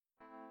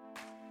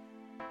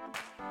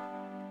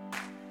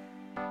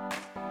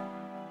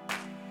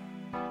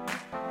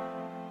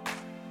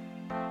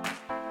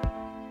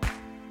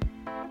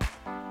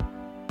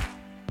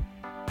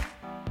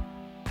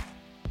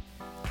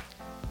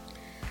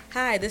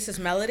Hi, this is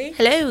Melody.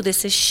 Hello,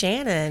 this is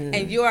Shannon.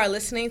 And you are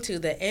listening to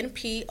the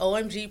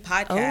NPOMG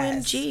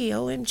podcast.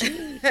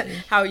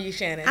 OMG. How are you,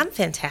 Shannon? I'm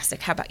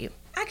fantastic. How about you?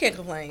 I can't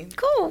complain.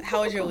 Cool.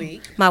 How was your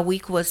week? My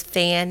week was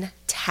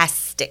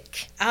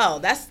fantastic.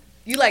 Oh,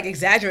 you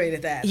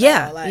exaggerated that.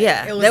 Yeah,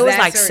 yeah. There was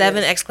serious.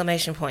 7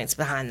 exclamation points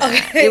behind that.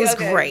 Okay, it was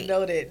okay. great.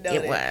 Noted.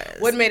 It was.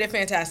 What made it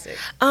fantastic?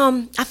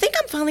 I think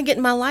I'm finally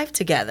getting my life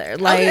together.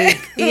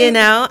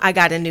 I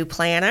got a new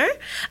planner.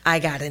 I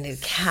got a new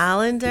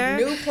calendar.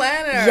 New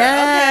planner.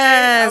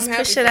 Yes. Okay.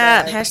 Push it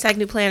up. #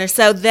 new planner.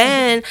 So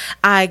then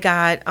I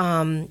got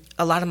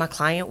a lot of my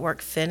client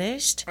work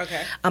finished.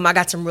 Okay. I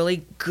got some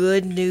really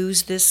good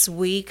news this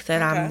week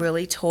that I'm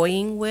really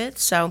toying with.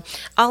 So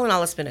all in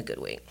all, it's been a good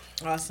week.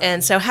 Awesome.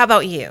 And so how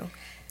about you?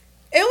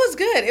 It was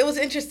good. It was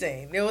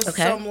interesting. There was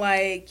Okay. some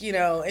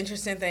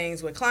interesting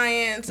things with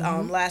clients,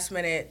 last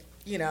minute,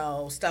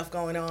 stuff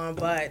going on,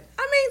 but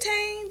I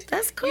maintained.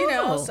 That's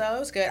cool. So it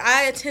was good.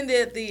 I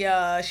attended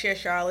the Share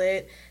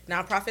Charlotte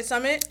NonProfit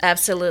Summit.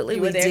 Absolutely.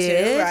 You were there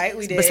did. too, right?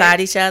 We did.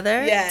 Beside each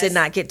other. Yes. Did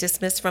not get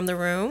dismissed from the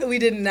room. We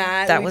did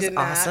not. That we was did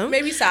not. awesome.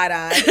 Maybe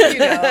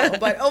side-eye,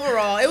 but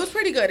overall, it was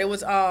pretty good. It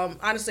was,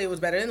 honestly, it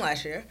was better than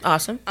last year.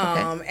 Awesome.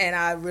 Okay. And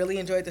I really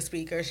enjoyed the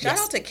speakers. Shout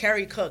out to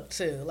Carrie Cook,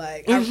 too.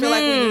 I Mm-hmm. feel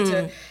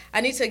like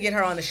I need to get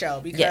her on the show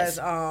because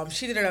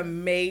she did an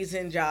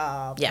amazing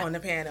job on the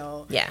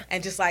panel. Yeah.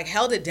 And just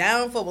held it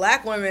down for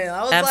Black women.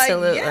 I was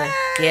Absolutely. like,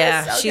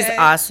 yes. Yeah.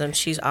 Okay.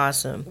 She's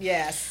awesome.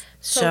 Yes.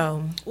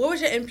 So what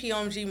was your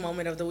NPOMG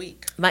moment of the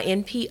week? My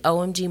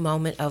NPOMG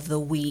moment of the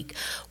week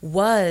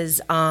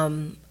was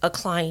a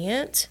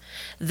client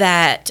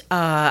that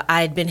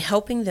I had been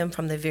helping them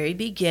from the very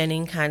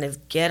beginning kind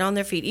of get on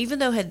their feet, even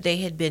though they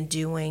had been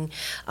doing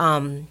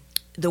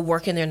the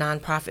work in their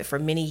nonprofit for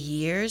many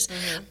years.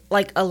 Mm-hmm.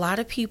 Like a lot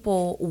of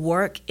people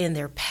work in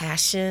their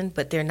passion,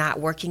 but they're not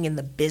working in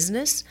the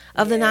business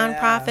of the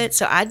nonprofit.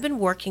 So I'd been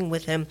working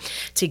with him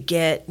to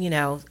get,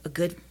 a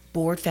good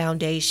board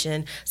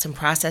foundation, some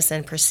process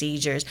and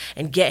procedures,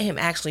 and get him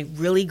actually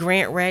really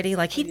grant ready.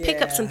 He'd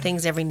pick up some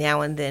things every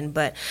now and then,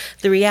 but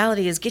the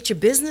reality is get your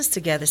business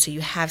together so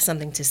you have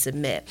something to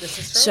submit. This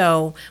is true.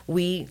 So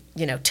we,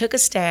 took a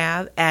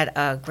stab at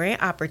a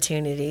grant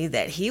opportunity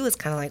that he was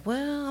kind of like,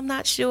 well, I'm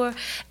not sure.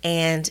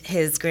 And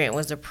his grant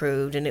was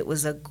approved, and it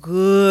was a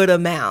good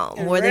amount,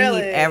 more than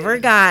he'd ever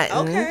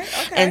gotten. Okay.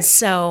 And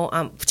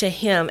so to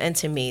him and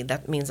to me,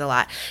 that means a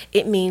lot.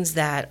 It means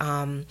that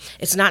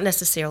it's not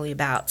necessarily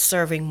about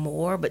serving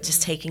more, but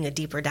just taking a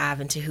deeper dive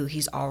into who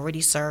he's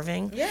already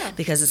serving. Yeah.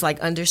 Because it's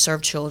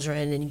underserved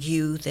children and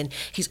youth, and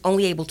he's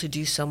only able to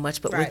do so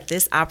much. But with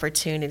this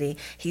opportunity,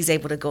 he's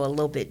able to go a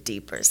little bit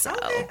deeper. So.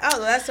 Okay. Oh,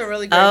 that's a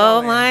really great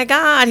Oh moment. my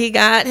God, he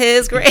got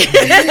his grant.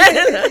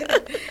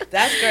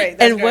 That's great.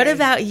 What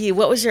about you?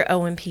 What was your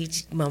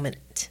OMP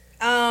moment?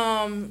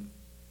 Oh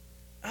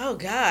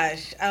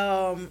gosh.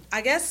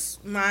 I guess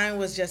mine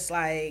was just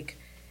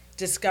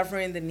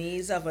discovering the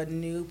needs of a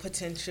new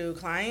potential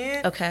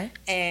client. Okay.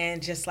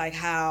 And just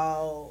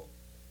how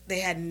they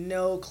had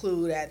no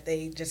clue that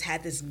they just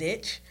had this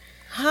niche.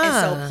 And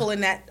so pulling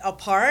that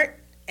apart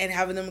and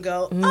having them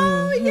go,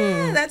 oh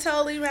yeah, that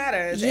totally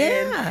matters.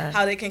 Yeah. And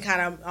how they can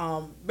kind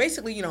of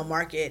basically,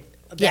 market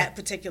that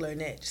particular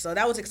niche. So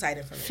that was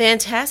exciting for me.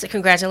 Fantastic.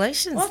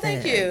 Congratulations. Well,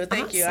 thank you.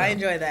 Thank you. I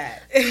enjoy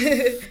that.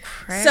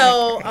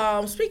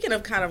 So, speaking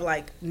of kind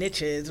of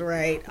niches,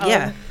 right?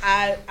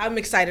 I'm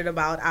excited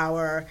about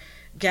our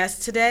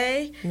guest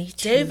today. Me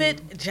too.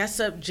 David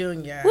Jessup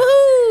Jr.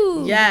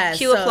 Woohoo! Yes.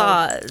 Cue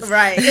applause.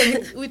 Right.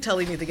 We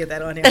totally need to get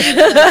that on here.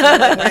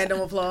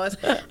 Random applause.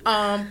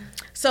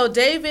 So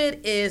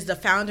David is the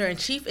founder and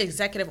chief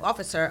executive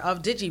officer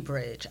of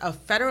Digi-Bridge, a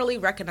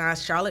federally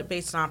recognized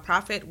Charlotte-based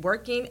nonprofit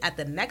working at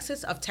the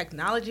nexus of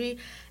technology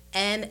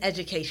and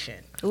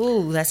education.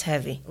 Ooh, that's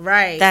heavy.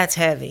 Right. That's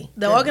heavy.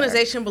 The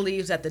organization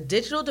believes that the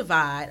digital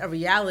divide, a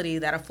reality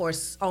that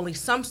affords only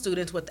some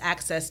students with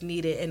access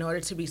needed in order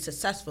to be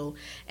successful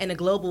in a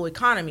global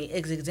economy,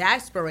 is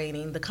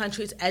exacerbating the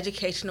country's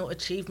educational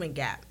achievement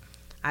gap.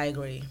 I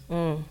agree.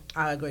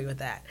 I agree with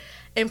that.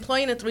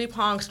 Employing a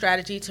three-pronged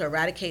strategy to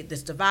eradicate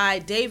this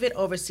divide, David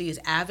oversees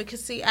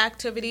advocacy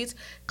activities,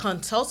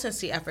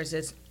 consultancy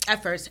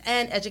efforts,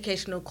 and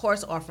educational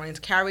course offerings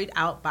carried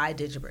out by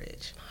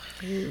Digi-Bridge.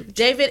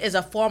 David is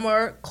a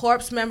former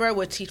corps member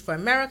with Teach for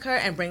America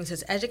and brings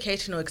his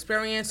educational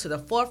experience to the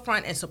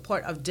forefront in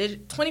support of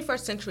 21st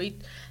century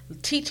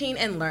teaching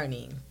and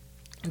learning.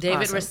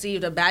 David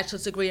received a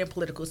bachelor's degree in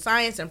political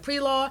science and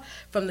pre-law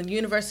from the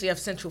University of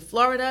Central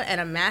Florida and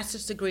a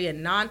master's degree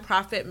in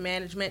nonprofit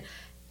management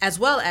as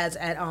well as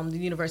at the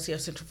University of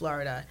Central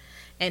Florida.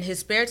 In his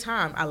spare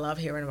time, I love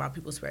hearing about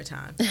people's spare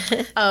time,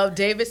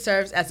 David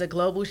serves as a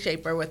global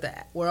shaper with the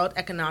World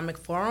Economic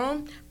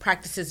Forum,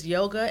 practices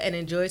yoga, and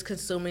enjoys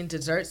consuming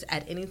desserts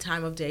at any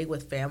time of day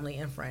with family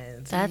and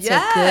friends. That's a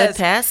good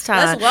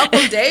pastime. Let's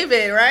welcome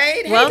David,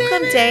 right?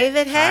 Welcome,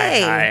 David.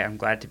 Hey. Hi, I'm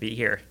glad to be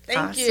here.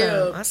 Thank you.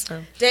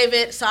 Awesome.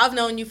 David, so I've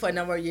known you for a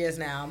number of years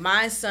now.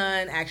 My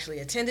son actually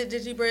attended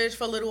Digi-Bridge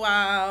for a little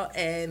while,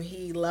 and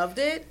he loved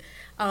it.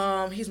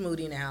 He's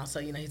moody now, so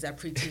he's at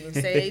preteen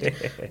stage.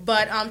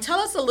 But tell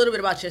us a little bit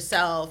about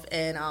yourself,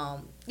 and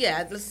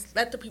let's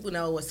let the people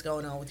know what's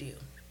going on with you.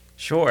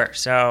 Sure.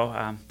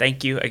 So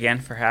thank you again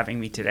for having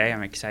me today.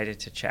 I'm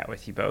excited to chat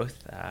with you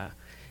both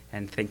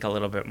and think a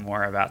little bit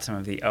more about some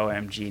of the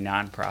OMG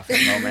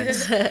nonprofit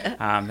moments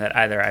that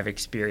either I've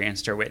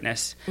experienced or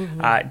witnessed.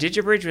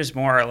 Digi-Bridge was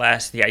more or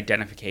less the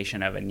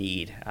identification of a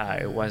need.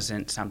 It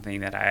wasn't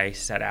something that I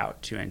set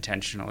out to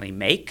intentionally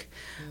make.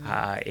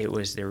 It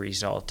was the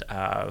result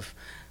of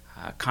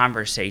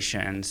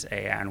conversations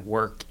and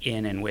work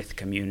in and with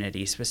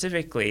community,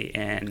 specifically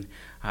in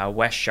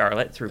West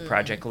Charlotte through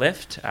Project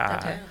Lift.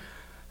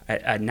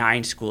 A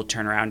 9-school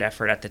turnaround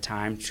effort at the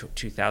time,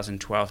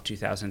 2012,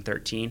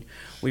 2013,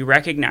 we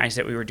recognized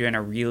that we were doing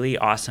a really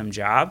awesome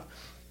job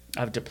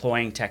of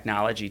deploying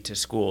technology to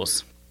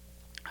schools.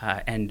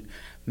 And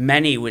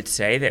many would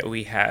say that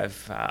we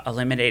have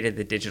eliminated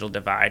the digital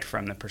divide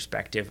from the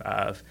perspective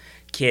of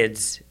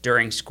kids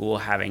during school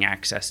having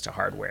access to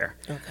hardware.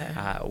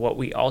 What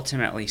we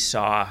ultimately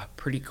saw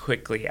pretty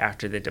quickly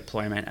after the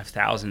deployment of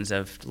thousands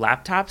of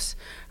laptops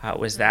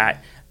was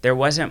that there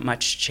wasn't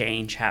much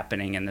change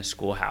happening in the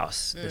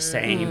schoolhouse. The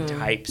same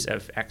types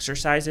of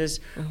exercises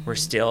were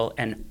still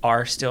and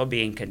are still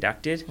being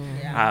conducted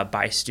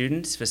by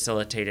students,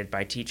 facilitated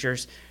by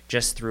teachers,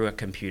 just through a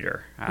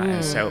computer.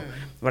 And so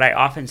what I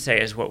often say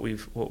is what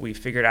we've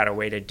figured out a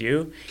way to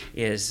do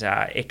is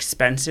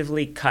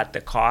expensively cut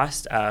the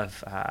cost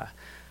of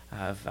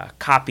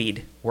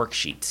copied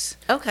worksheets.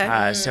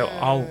 So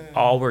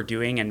all we're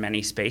doing in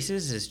many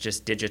spaces is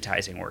just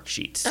digitizing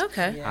worksheets.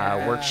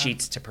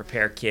 Worksheets to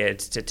prepare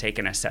kids to take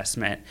an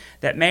assessment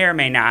that may or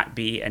may not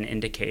be an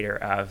indicator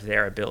of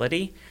their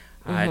ability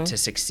to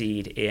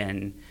succeed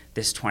in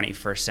this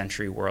 21st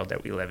century world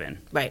that we live in.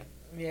 Right.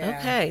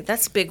 Okay,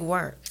 that's big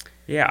work.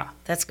 Yeah.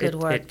 That's good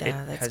work, It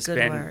that's has good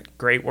been work.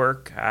 Great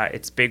work.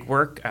 It's big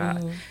work.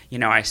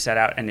 I set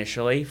out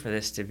initially for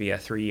this to be a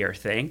 3-year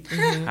thing.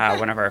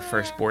 One of our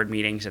first board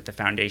meetings at the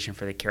Foundation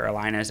for the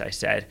Carolinas, I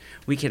said,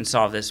 we can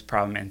solve this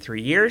problem in 3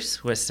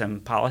 years with some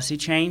policy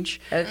change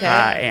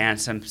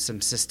and some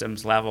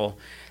systems level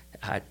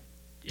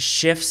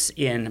shifts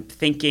in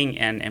thinking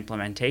and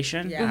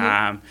implementation.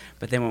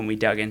 But then when we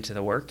dug into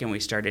the work and we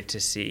started to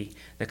see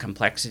the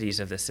complexities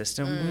of the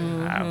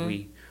system,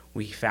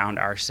 we found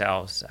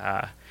ourselves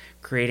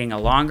creating a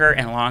longer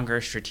and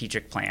longer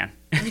strategic plan.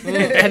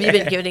 Have you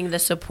been getting the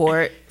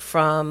support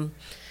from,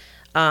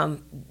 your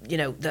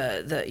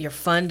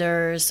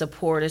funders,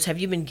 supporters? Have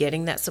you been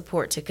getting that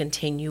support to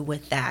continue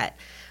with that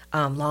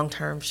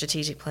long-term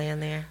strategic plan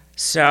there?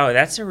 So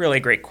that's a really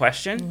great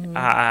question.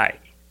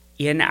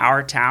 In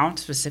our town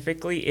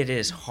specifically, it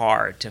is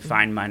hard to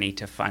find money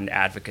to fund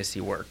advocacy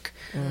work.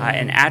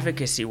 And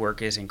advocacy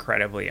work is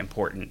incredibly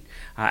important.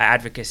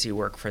 Advocacy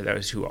work, for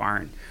those who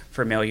aren't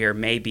familiar,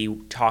 may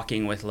be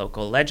talking with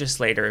local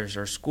legislators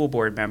or school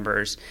board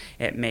members.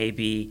 It may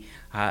be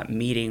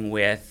meeting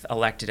with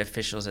elected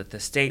officials at the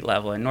state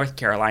level. In North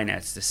Carolina,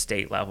 it's the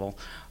state level.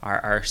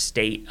 Our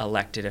state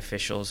elected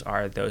officials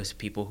are those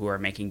people who are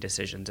making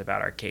decisions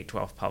about our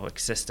K-12 public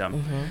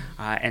system.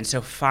 And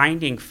so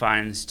finding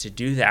funds to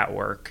do that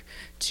work,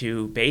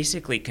 to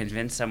basically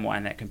convince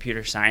someone that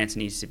computer science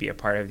needs to be a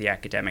part of the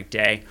academic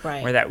day,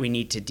 or that we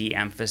need to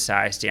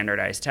de-emphasize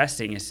standardized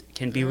testing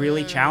can be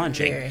really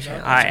challenging.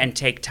 And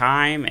take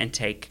time and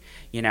take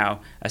a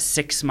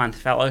 6-month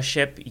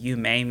fellowship. You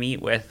may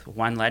meet with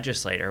one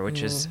legislator,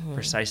 which is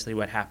precisely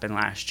what happened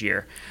last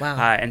year.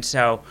 And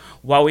so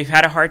while we've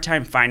had a hard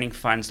time finding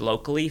funds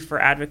locally for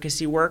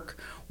advocacy work,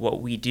 what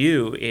we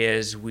do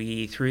is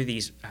through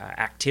these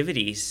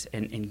activities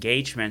and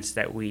engagements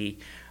that we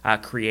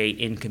create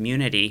in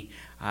community,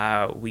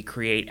 we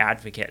create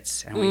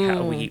advocates, and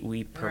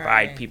we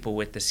provide people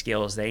with the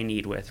skills they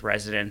need, with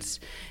residents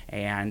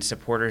and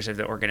supporters of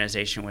the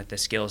organization with the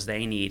skills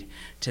they need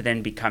to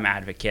then become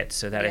advocates,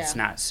 so that it's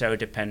not so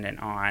dependent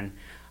on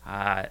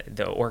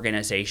the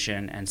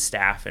organization and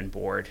staff and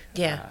board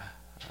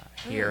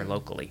here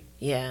locally.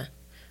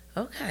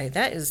 Okay,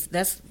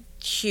 that's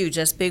huge.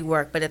 That's big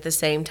work. But at the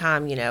same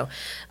time,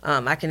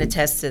 I can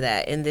attest to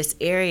that. In this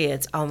area,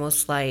 it's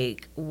almost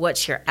like,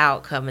 what's your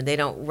outcome? And they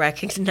don't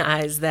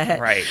recognize that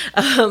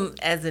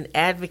as an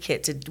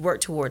advocate to work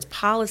towards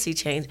policy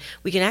change,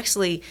 we can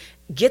actually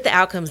get the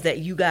outcomes that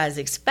you guys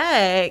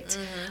expect,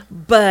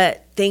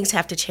 but things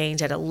have to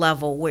change at a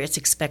level where it's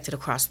expected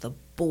across the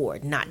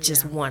board, not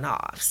just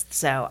one-offs.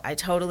 So I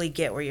totally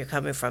get where you're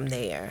coming from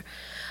there.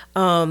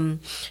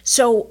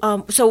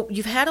 So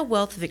you've had a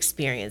wealth of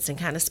experience in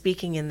kind of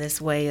speaking in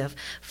this way of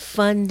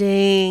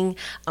funding,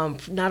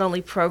 not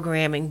only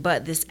programming,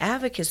 but this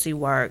advocacy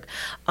work.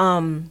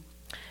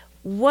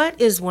 What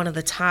is one of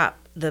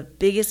the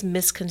biggest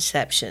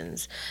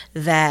misconceptions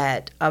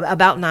that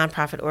about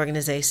nonprofit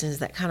organizations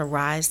that kind of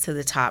rise to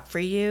the top for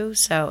you?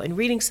 So in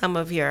reading some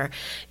of your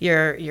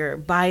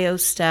bio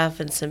stuff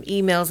and some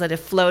emails that have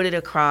floated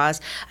across,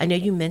 I know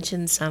you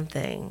mentioned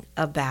something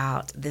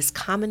about this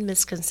common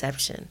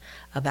misconception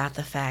about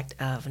the fact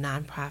of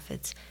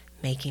nonprofits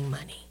making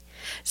money.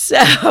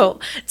 So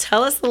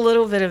tell us a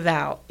little bit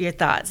about your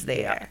thoughts there.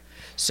 Yeah.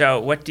 So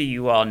what do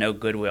you all know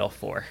Goodwill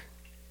for?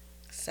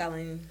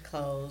 Selling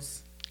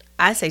clothes.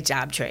 I say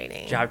job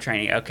training. Job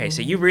training. Okay,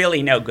 so you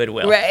really know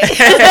Goodwill. Right.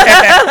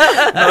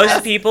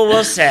 Most people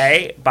will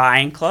say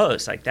buying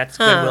clothes. Like that's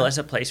Goodwill is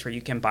a place where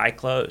you can buy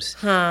clothes.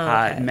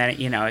 Okay.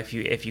 Many,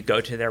 if you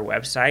go to their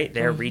website,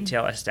 their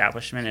retail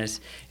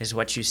establishment is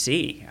what you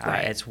see.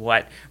 Right. It's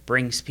what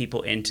brings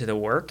people into the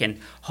work, and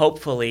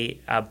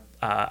hopefully a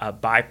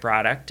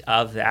byproduct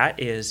of that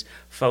is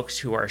folks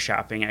who are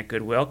shopping at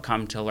Goodwill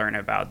come to learn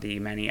about the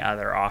many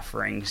other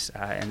offerings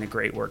and the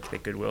great work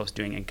that Goodwill is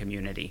doing in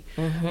community.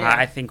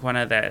 I think one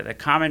of the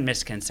common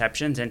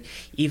misconceptions, and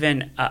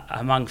even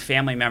among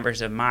family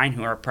members of mine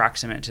who are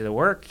proximate to the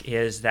work,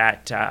 is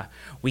that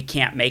we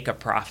can't make a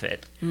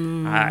profit.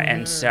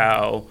 And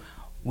so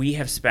we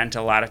have spent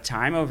a lot of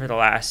time over the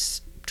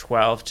last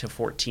 12 to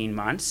 14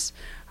 months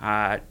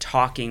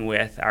talking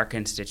with our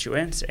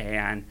constituents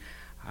and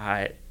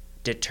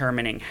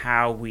determining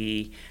how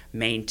we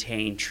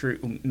maintain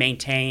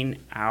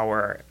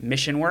our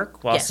mission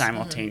work while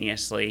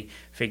simultaneously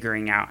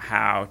figuring out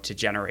how to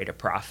generate a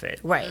profit.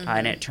 Right.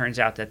 And it turns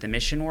out that the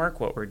mission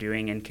work, what we're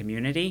doing in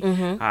community,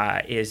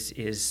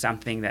 is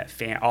something that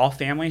all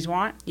families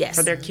want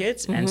for their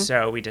kids. And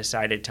so we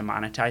decided to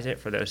monetize it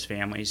for those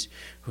families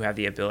who have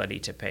the ability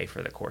to pay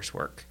for the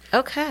coursework.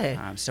 Okay.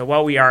 So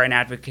while we are an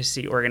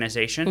advocacy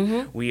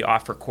organization, we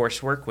offer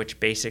coursework, which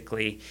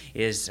basically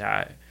is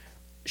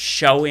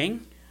showing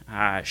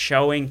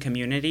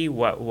community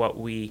what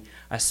we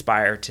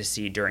aspire to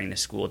see during the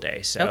school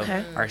day.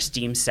 So our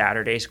STEAM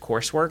Saturdays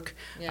coursework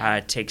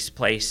takes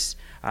place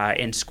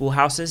in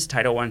schoolhouses,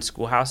 Title I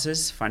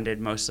schoolhouses, funded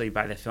mostly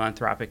by the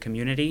philanthropic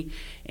community,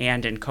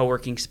 and in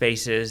co-working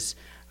spaces,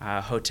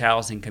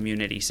 hotels, and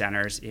community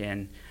centers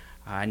in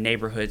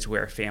neighborhoods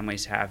where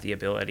families have the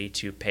ability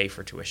to pay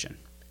for tuition.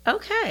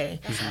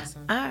 Okay. That's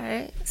awesome. All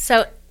right.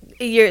 So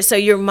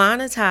you're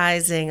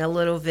monetizing a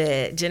little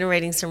bit,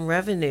 generating some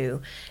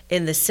revenue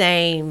in the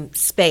same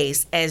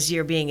space as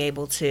you're being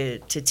able to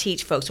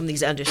teach folks from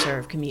these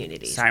underserved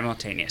communities.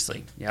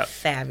 Simultaneously. Yep.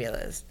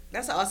 Fabulous.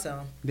 That's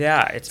awesome.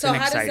 Yeah, it's So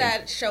been how exciting. does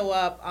that show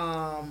up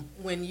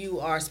when you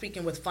are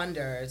speaking with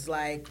funders?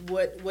 Like,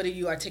 what do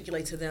you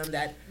articulate to them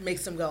that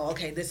makes them go,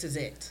 okay, this is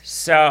it?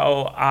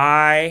 So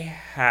I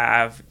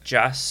have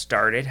just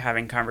started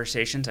having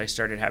conversations. I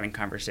started having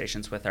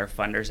conversations with our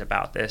funders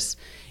about this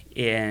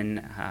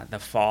in the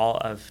fall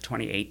of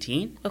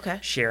 2018,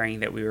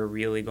 sharing that we were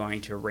really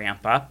going to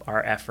ramp up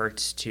our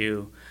efforts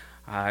to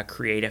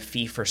create a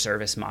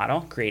fee-for-service model,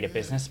 create a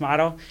business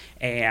model,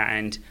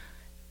 and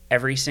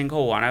every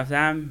single one of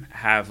them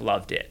have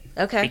loved it.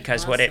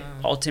 Because what it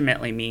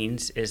ultimately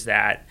means is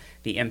that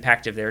the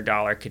impact of their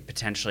dollar could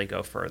potentially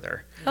go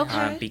further.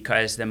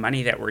 Because the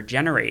money that we're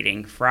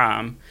generating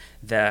from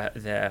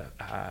the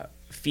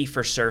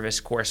fee-for-service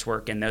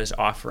coursework and those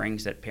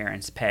offerings that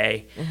parents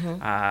pay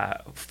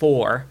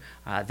for,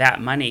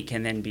 that money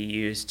can then be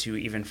used to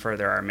even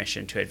further our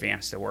mission to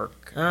advance the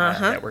work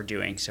that we're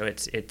doing. So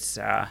it's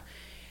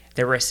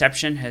the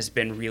reception has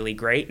been really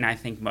great, and I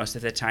think most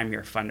of the time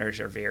your funders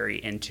are very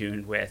in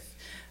tune with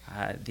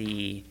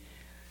the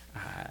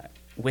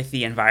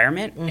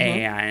environment,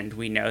 and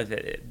we know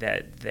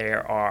that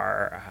there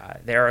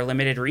are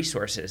limited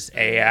resources,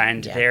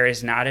 and there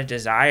is not a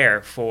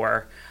desire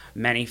for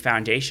many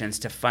foundations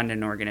to fund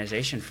an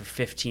organization for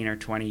 15 or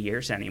 20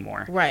 years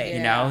anymore. Right.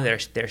 You know,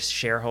 their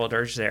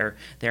shareholders, their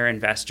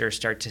investors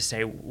start to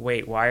say,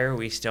 wait, why are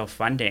we still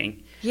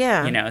funding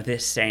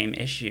this same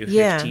issue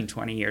 15,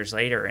 20 years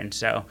later? And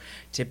so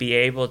to be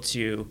able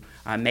to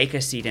make a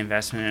seed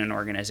investment in an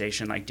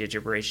organization like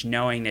Digi-Bridge,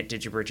 knowing that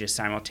Digi-Bridge is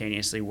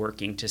simultaneously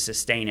working to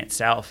sustain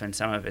itself and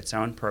some of its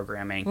own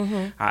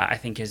programming, I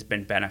think has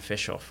been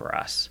beneficial for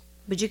us.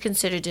 Would you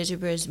consider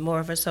Digi-Bridge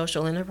more of a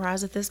social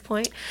enterprise at this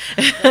point?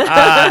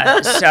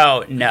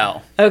 So,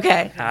 no.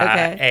 Okay.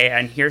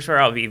 And here's where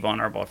I'll be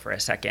vulnerable for a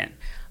second.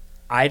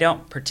 I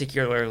don't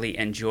particularly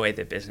enjoy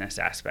the business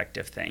aspect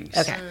of things.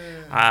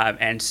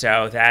 And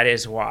so that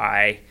is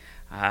why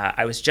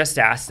I was just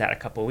asked that a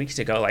couple of weeks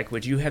ago, like,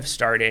 would you have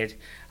started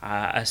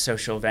a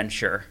social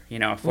venture,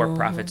 a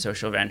for-profit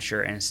social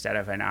venture instead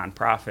of a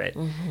nonprofit?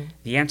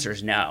 The answer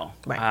is no,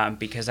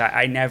 because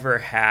I never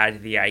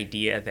had the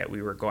idea that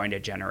we were going to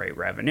generate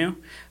revenue.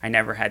 I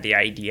never had the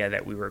idea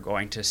that we were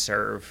going to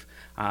serve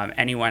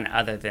anyone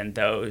other than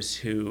those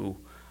who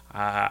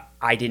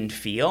I didn't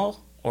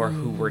feel or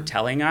who were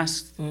telling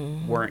us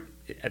weren't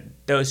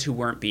those who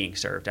weren't being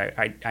served.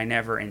 I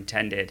never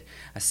intended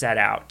set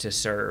out to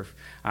serve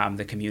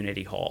the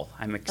community whole.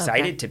 I'm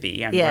excited to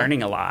be. I'm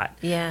learning a lot.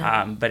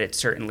 But it's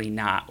certainly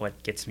not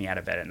what gets me out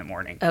of bed in the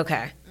morning.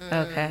 Okay.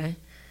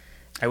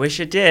 I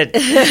wish it did.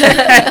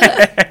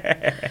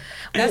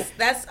 That's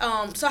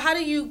so how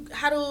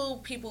do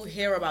people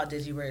hear about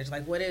Digi-Bridge?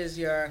 Like, what is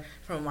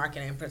from a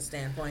marketing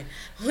standpoint,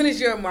 what is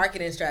your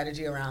marketing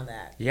strategy around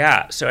that?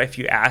 Yeah, so if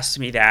you asked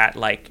me that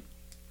like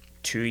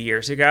 2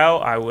 years ago,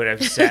 I would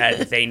have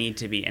said they need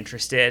to be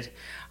interested.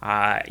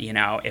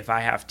 If I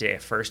have to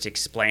first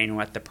explain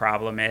what the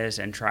problem is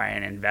and try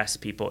and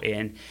invest people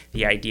in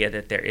the idea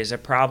that there is a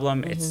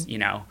problem,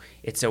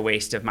 it's a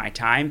waste of my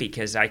time,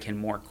 because I can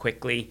more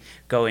quickly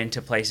go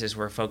into places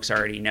where folks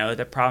already know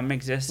the problem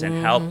exists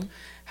and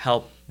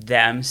help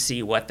them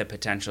see what the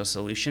potential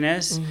solution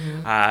is.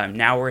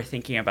 Now we're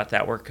thinking about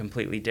that work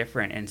completely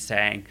different and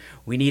saying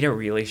we need a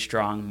really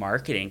strong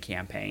marketing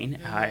campaign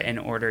in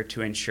order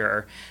to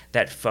ensure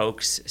that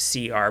folks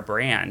see our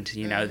brand,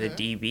 the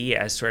DB,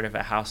 as sort of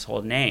a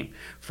household name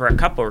for a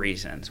couple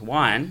reasons.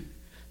 One,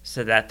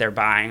 so that they're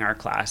buying our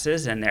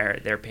classes and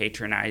they're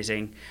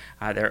patronizing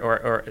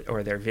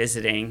or they're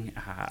visiting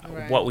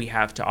what we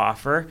have to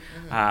offer,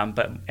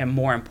 and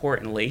more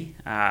importantly,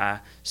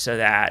 so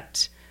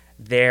that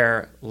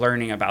they're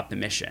learning about the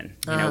mission.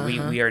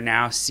 We are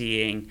now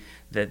seeing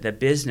the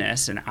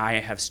business, and I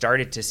have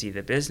started to see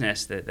the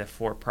business, the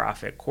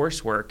for-profit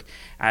coursework,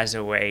 as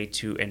a way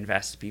to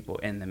invest people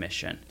in the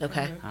mission.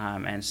 Okay.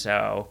 And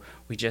so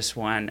we just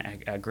won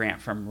a grant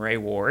from Ray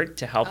Ward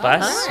to help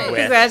us with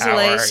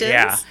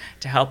Congratulations.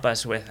 to help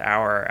us with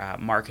our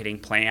marketing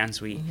plans.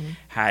 We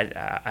had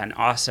an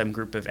awesome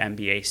group of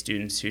MBA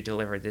students who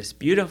delivered this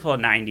beautiful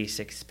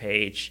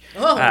 96-page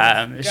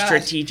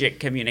strategic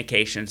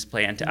communications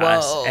plan to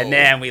us. And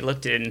then we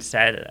looked at it and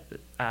said,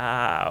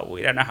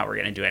 we don't know how we're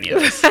going to do any of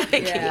this.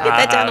 Get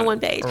that down on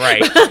one page.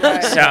 Right.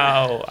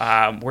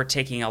 So we're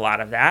taking a lot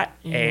of that,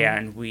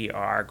 and we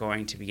are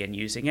going to begin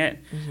using it.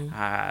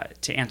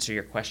 To answer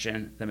your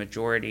question, the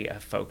majority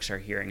of folks are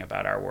hearing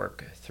about our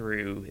work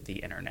through the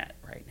internet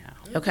right now.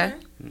 Okay.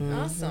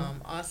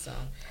 Awesome.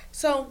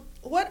 So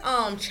what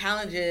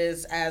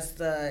challenges as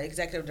the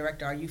executive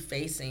director are you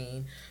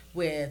facing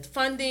with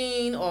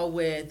funding or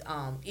with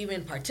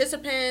even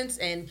participants?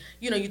 And,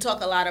 you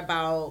talk a lot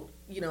about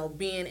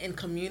being in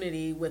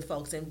community with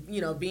folks and,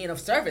 being of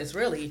service,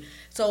 really.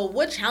 So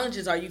what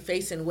challenges are you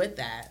facing with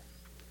that?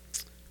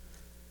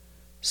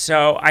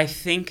 So I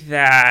think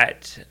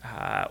that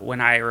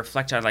when I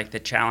reflect on the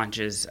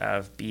challenges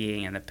of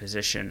being in the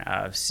position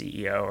of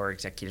CEO or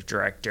executive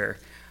director,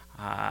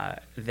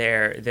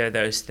 they're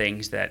those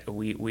things that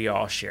we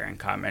all share in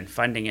common.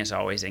 Funding is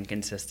always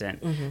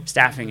inconsistent.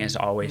 Staffing is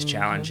always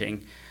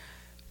challenging.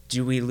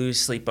 Do we lose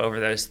sleep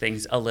over those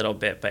things? A little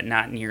bit, but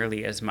not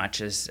nearly as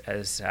much as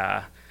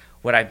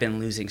what I've been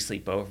losing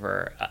sleep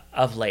over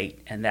of late,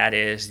 and that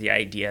is the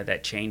idea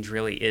that change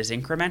really is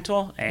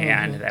incremental,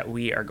 and that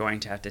we are going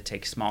to have to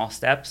take small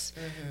steps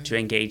to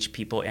engage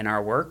people in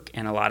our work.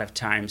 And a lot of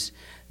times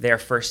their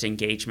first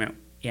engagement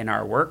in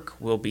our work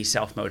will be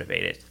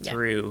self-motivated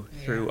through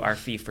our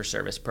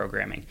fee-for-service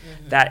programming.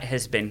 That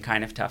has been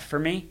kind of tough for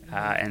me,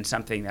 and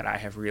something that I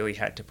have really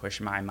had to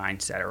push my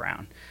mindset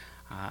around.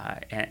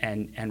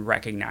 And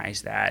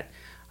recognize that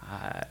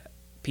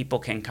people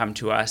can come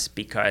to us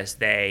because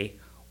they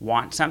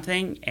want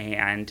something,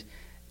 and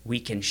we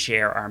can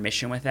share our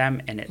mission with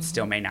them, and it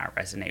still may not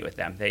resonate with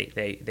them.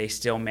 They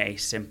still may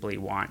simply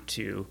want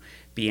to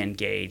be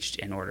engaged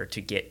in order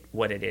to get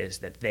what it is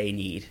that they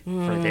need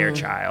for their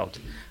child.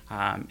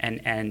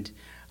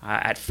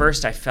 At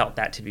first I felt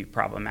that to be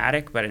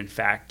problematic, but in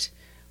fact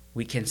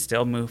we can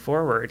still move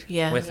forward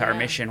with our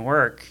mission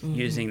work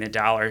using the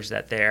dollars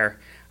that they're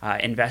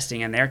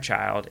investing in their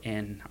child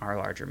in our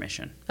larger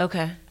mission.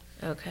 Okay.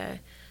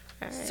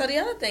 Right. So the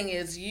other thing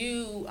is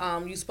you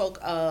spoke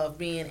of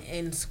being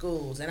in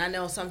schools, and I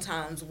know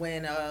sometimes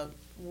when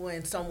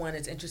someone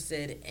is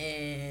interested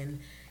in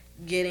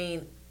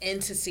getting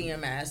into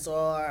CMS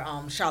or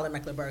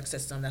Charlotte-Mecklenburg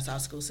system, that's our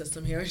school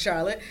system here in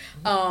Charlotte,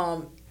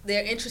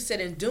 they're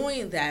interested in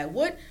doing that.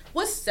 What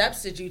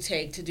steps did you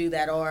take to do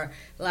that, or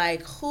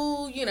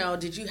who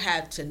did you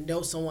have to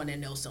know someone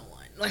and know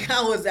someone?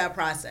 How was that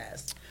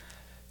process?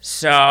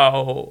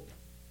 So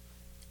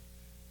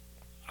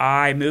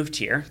I moved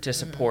here to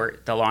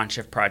support the launch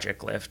of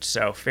Project Lift.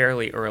 So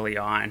fairly early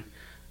on,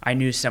 I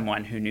knew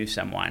someone who knew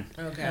someone.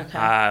 Okay.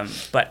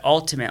 But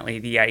ultimately,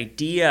 the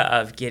idea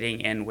of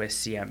getting in with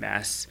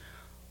CMS,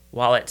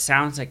 while it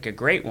sounds like a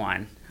great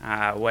one,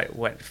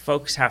 what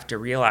folks have to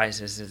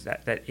realize is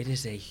that it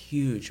is a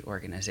huge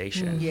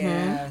organization.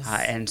 Yes.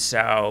 And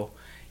so,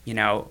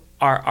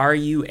 are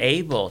you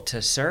able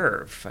to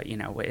serve,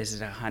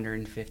 is it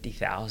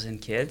 150,000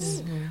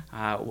 kids?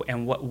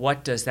 And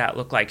what does that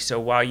look like? So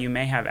while you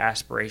may have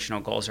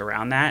aspirational goals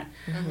around that,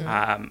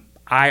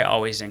 I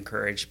always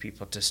encourage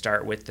people to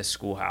start with the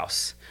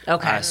schoolhouse.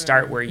 Okay.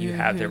 Start where you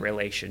have the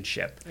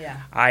relationship.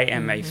 Yeah. I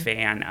am a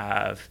fan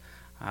of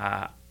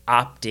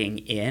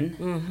opting in,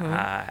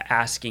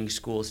 asking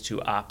schools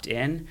to opt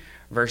in,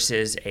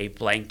 versus a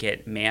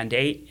blanket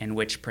mandate in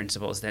which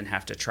principals then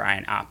have to try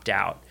and opt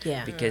out.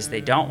 Yeah. Because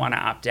they don't want to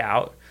opt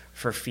out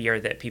for fear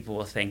that people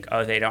will think,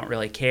 oh, they don't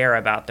really care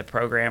about the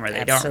program, or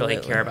they don't really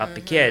care about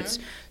the kids.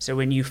 So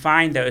when you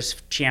find those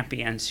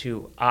champions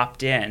who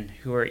opt in,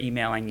 who are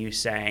emailing you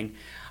saying,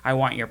 I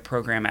want your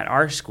program at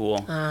our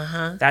school,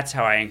 that's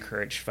how I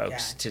encourage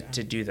folks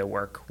to do the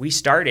work. We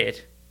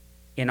started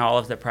in all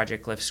of the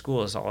Project Lift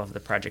schools, all of the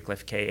Project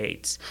Lift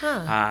K-8s.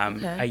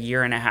 Okay. A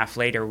year and a half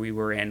later, we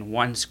were in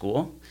one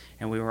school,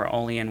 and we were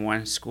only in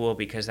one school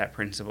because that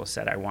principal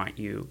said, I want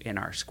you in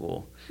our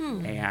school.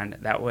 And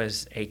that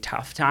was a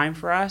tough time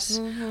for us,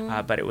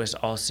 but it was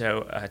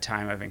also a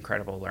time of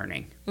incredible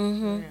learning.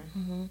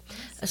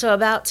 So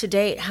about to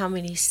date, how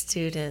many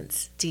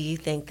students do you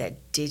think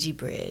that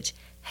Digi-Bridge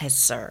has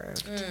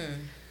served?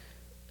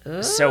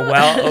 So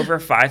well over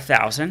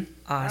 5,000.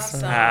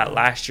 Awesome.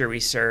 Last year we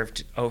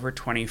served over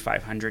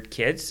 2,500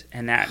 kids,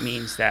 and that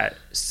means that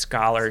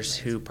scholars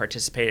who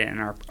participated in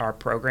our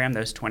program,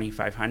 those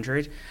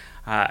 2,500,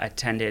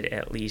 attended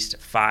at least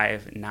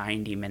 5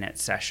 90-minute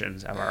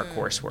sessions of our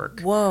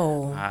coursework.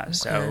 Whoa.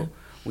 So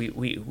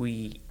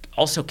we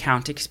also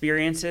count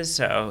experiences,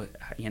 so,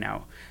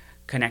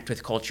 Connect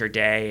with Culture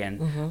Day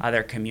and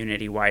other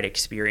community-wide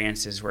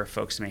experiences where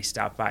folks may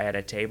stop by at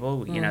a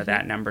table.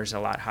 That number's a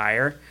lot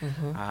higher,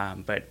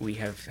 but we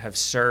have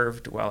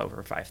served well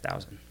over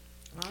 5,000.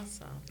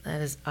 Awesome.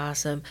 That is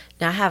awesome.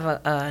 Now I have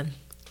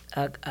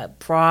a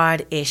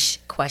broad-ish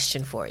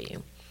question for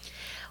you.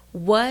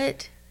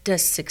 What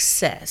does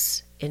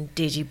success in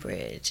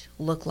Digi-Bridge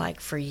look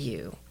like for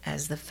you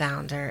as the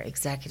founder,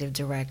 executive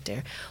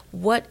director?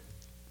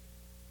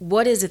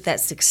 What is it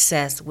that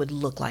success would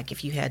look like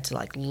if you had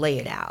to lay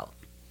it out?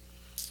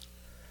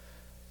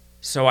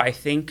 So I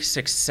think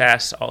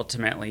success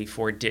ultimately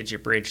for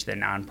Digi-Bridge, the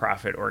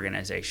nonprofit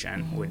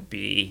organization, would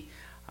be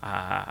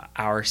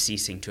our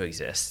ceasing to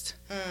exist,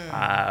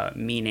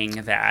 meaning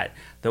that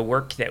the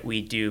work that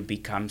we do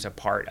becomes a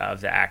part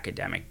of the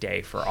academic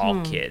day for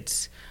all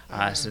kids,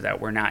 so that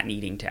we're not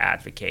needing to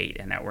advocate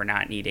and that we're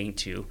not needing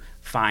to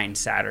find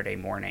Saturday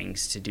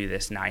mornings to do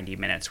this 90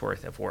 minutes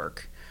worth of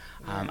work.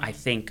 I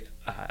think,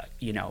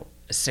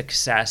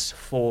 success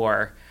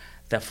for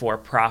the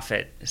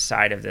for-profit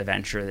side of the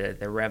venture,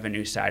 the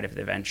revenue side of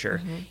the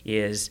venture,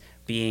 is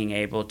being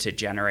able to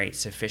generate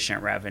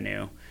sufficient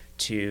revenue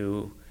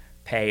to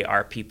pay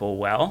our people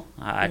well,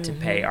 to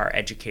pay our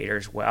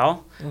educators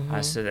well,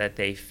 so that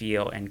they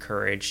feel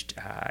encouraged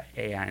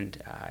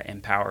and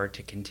empowered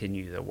to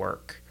continue the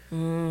work.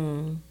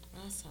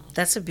 Awesome.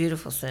 That's a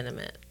beautiful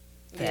sentiment,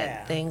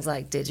 that things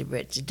like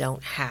Digi-Bridge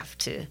don't have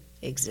to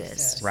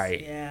exist.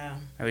 Right. Yeah.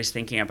 I was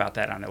thinking about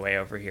that on the way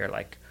over here,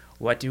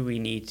 what do we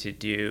need to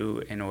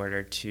do in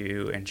order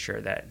to ensure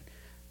that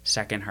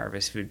Second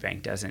Harvest Food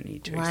Bank doesn't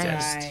need to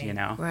exist,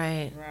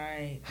 Right.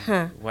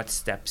 Right. What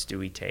steps do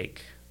we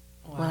take?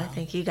 Wow. Well, I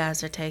think you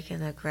guys are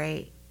taking a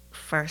great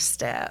first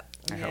step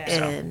I hope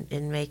so.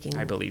 in making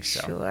I believe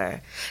so.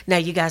 sure. Now,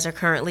 you guys are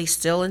currently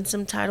still in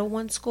some Title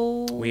I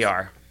schools? We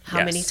are.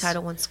 How many yes.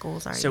 Title I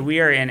schools are you? So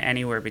we are in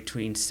anywhere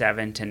between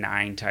 7 to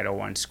 9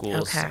 Title I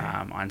schools Okay.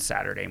 on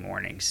Saturday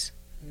mornings.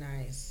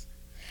 Nice.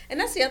 And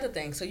that's the other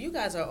thing. So you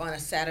guys are on a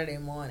Saturday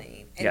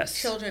morning, and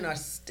Yes.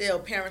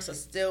 parents are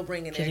still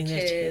bringing Getting their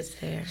their kids. kids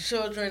there.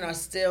 Children are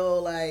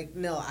still like,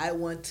 no, I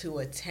want to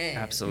attend.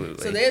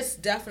 Absolutely. So there's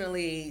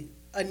definitely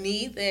a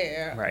need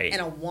there, Right.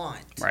 and a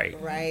want, Right.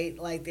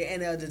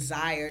 and a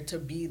desire to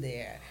be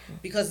there.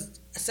 Because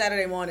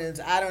Saturday mornings,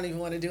 I don't even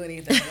want to do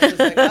anything. I'm just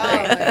like, oh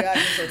my God,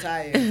 I'm so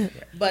tired.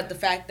 But the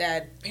fact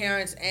that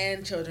parents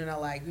and children are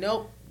like,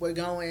 nope, we're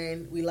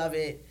going, we love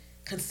it,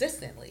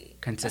 consistently.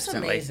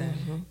 Consistently. That's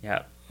amazing.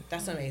 Yeah.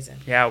 That's amazing.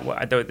 Yeah,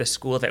 the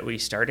school that we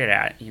started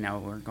at,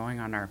 we're going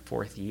on our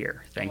 4th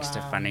year, thanks to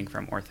Wow. funding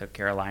from Ortho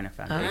Carolina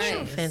Foundation. Oh,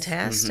 Nice.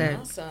 fantastic.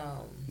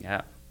 Awesome.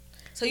 Yeah,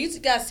 So you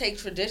guys take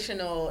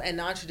traditional and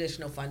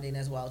non-traditional funding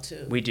as well,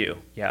 too. we do.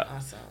 Yeah.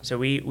 Awesome. So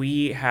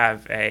we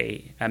have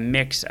a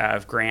mix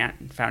of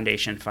grant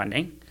foundation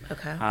funding,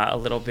 Okay. a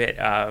little bit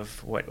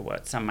of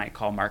what some might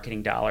call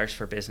marketing dollars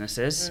for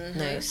businesses,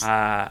 Nice.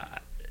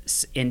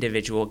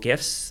 individual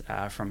gifts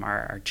from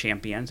our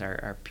champions,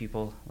 our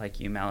people like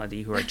you,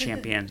 Melody, who are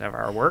champions of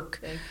our work.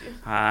 Thank you.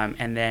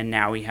 And then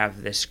now we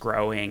have this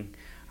growing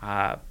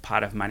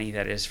pot of money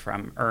that is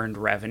from earned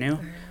revenue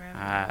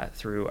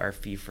through our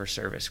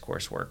fee-for-service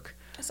coursework.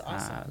 That's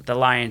awesome. The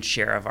lion's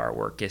share of our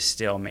work is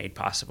still made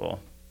possible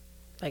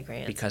By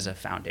grants. because of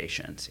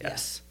foundations,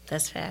 yes.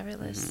 That's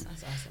fabulous.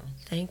 That's awesome.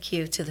 Thank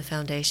you to the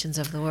foundations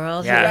of the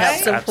world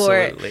Yes, who help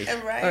support absolutely.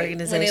 And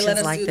organizations when they let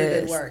us like do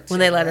this. the good work. When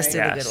they too, let us right? do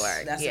Yes. the good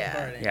work. That's yeah.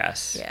 important.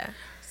 Yes. Yeah.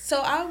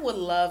 So I would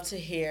love to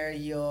hear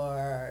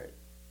your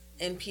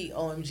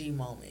NPOMG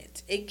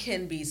moment. It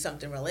can be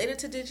something related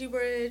to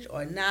Digi-Bridge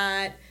or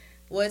not.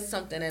 What's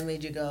something that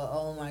made you go,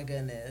 oh my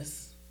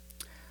goodness?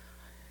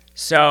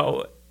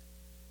 So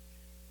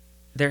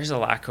there's a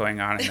lot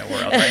going on in the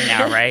world right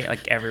now, right?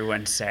 Like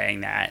everyone's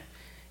saying that.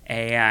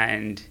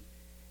 And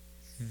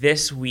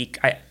this week,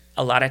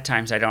 a lot of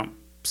times I don't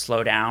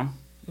slow down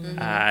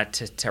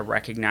to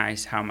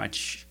recognize how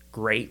much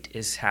great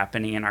is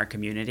happening in our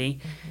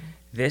community.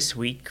 This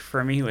week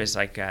for me was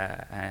like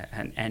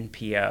an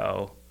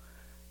NPO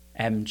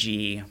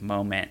MG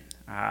moment.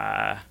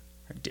 Are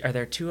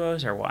there 2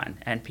 O's or one?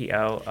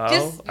 NPO or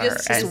just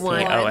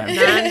one.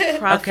 NPOMG?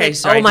 Nonprofit. Okay,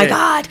 so oh my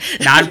God.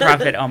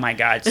 Nonprofit. Oh my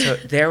God. So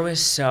there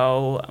was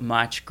so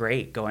much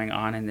great going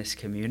on in this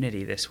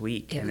community this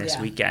week and this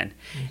Yeah. weekend.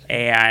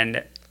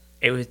 And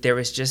there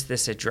was just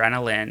this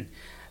adrenaline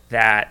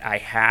that I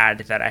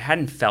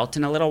hadn't felt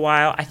in a little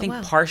while. I think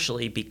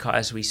partially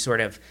because we sort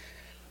of,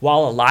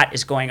 while a lot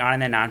is going on in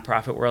the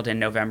nonprofit world in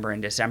November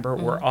and December,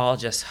 we're all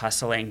just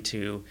hustling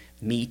to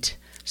meet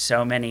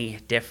so many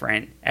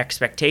different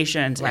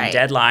expectations and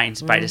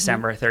deadlines by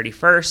December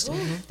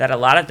 31st that a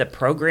lot of the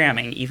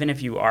programming, even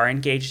if you are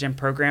engaged in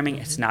programming,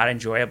 it's not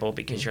enjoyable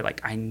because you're like,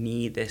 I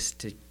need this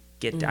to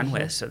get done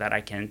with so that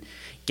I can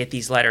get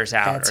these letters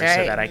out so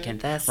that I can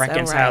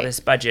reconcile this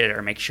budget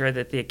or make sure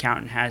that the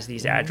accountant has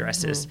these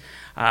addresses.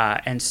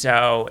 And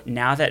so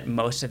now that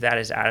most of that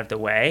is out of the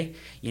way,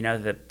 you know,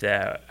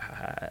 the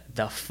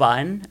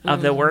fun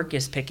of the work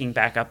is picking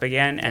back up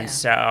again. And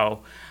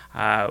so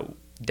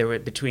there were,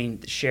 between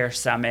the Share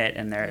Summit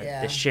and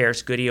the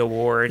Shares Goodie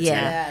Awards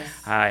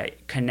and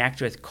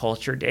Connect with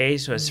Culture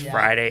Days was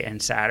Friday and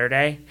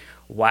Saturday.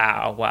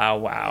 Wow.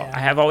 I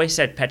have always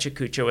said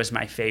Pechacucha was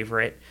my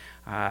favorite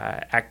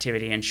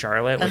activity in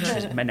Charlotte, which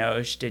was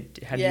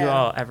Manoj. Have you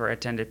all ever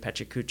attended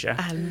Pechacucha?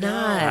 I'm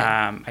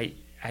not.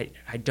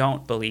 I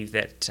don't believe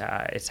that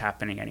it's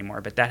happening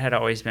anymore, but that had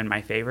always been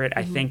my favorite.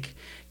 I think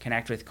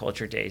Connect with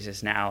Culture Days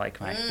is now like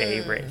my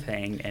favorite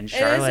thing in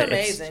Charlotte.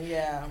 It is amazing,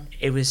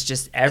 It was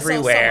just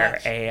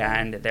everywhere,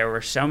 and there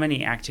were so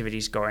many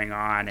activities going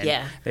on,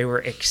 and they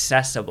were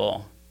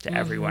accessible to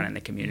everyone in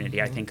the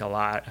community. I think a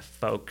lot of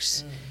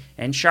folks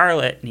in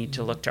Charlotte need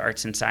to look to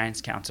Arts and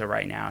Science Council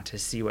right now to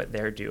see what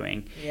they're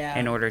doing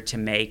in order to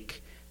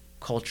make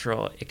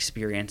cultural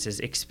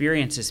experiences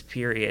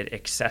period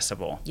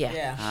accessible.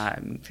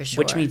 For sure.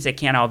 Which means they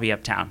can't all be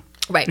uptown.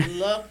 Right.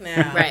 Look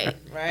now.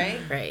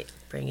 Right.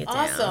 Bring it down.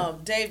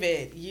 Awesome.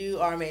 David, you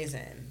are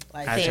amazing.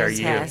 Like, as are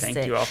you.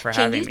 Thank you all for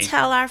having me. Can you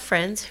tell our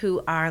friends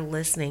who are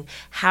listening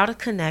how to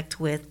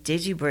connect with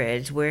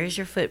Digi-Bridge? Where is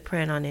your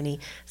footprint on any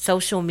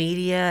social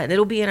media? And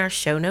it'll be in our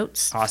show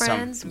notes,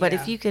 friends. But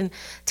if you can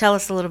tell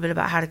us a little bit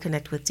about how to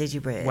connect with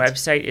Digi-Bridge.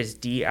 Website is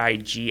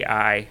digi-bridge,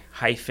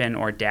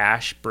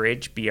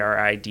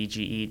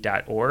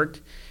 bridge.org.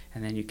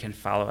 And then you can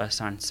follow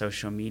us on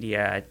social media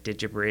at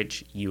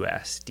Digi-Bridge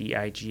US,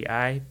 Digi-bridge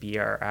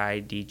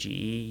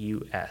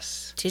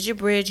US.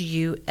 Digi-Bridge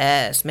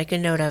US. Make a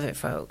note of it,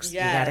 folks. You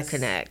got to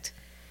connect.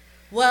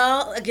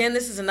 Well, again,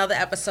 this is another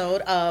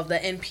episode of the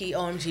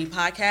NPOMG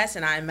podcast,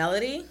 and I'm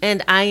Melody.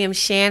 And I am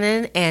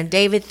Shannon. And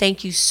David,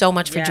 thank you so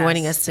much for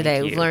joining us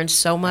today. We've learned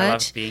so much. I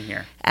love being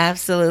here.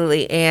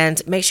 Absolutely.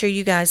 And make sure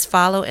you guys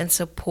follow and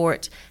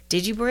support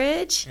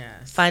Digi-Bridge.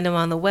 Find them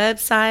on the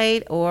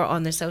website or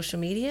on their social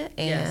media.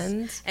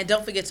 And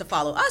don't forget to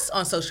follow us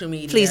on social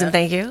media. Please and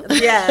thank you.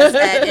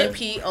 At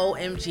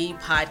NPOMG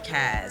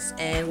Podcast.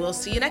 And we'll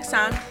see you next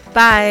time.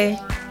 Bye.